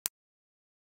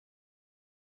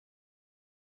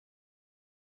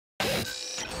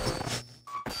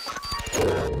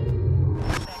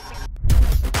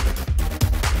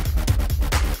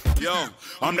Yo,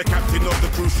 I'm the captain of the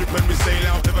cruise ship when we sail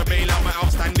out, never bail out my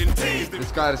outstanding team.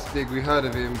 This guy, Stig, we heard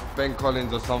of him, Ben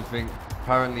Collins or something.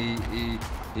 Apparently he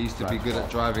used to be good at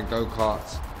driving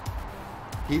go-karts.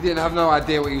 He didn't have no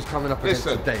idea what he was coming up against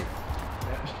today.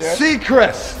 Yeah.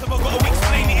 Seacrest!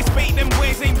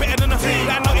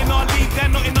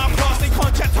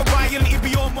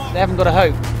 They haven't got a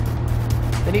hope.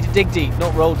 They need to dig deep,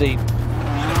 not roll deep.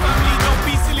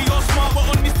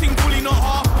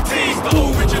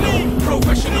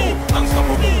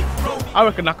 I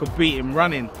reckon I could beat him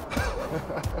running.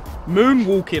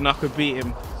 Moonwalking, I could beat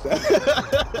him.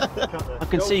 I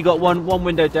can see you got one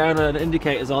window down and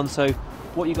indicators on, so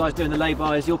what you guys do in the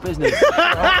lay-by is your business.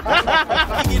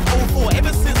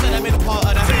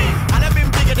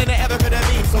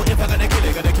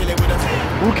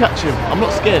 We'll catch him. I'm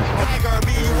not scared.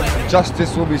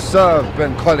 Justice will be served,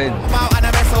 Ben Collins.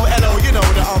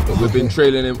 We've been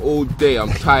trailing him all day.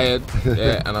 I'm tired,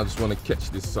 yeah, and I just want to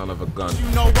catch this son of a gun. You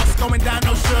know what's going down,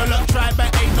 no Sherlock, try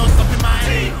back, ain't no stopping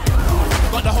mine.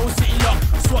 Got the whole city locked,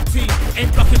 SWAT team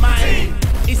ain't blocking mine.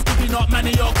 It's if not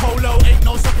money or Colo, ain't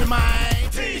no stopping mine.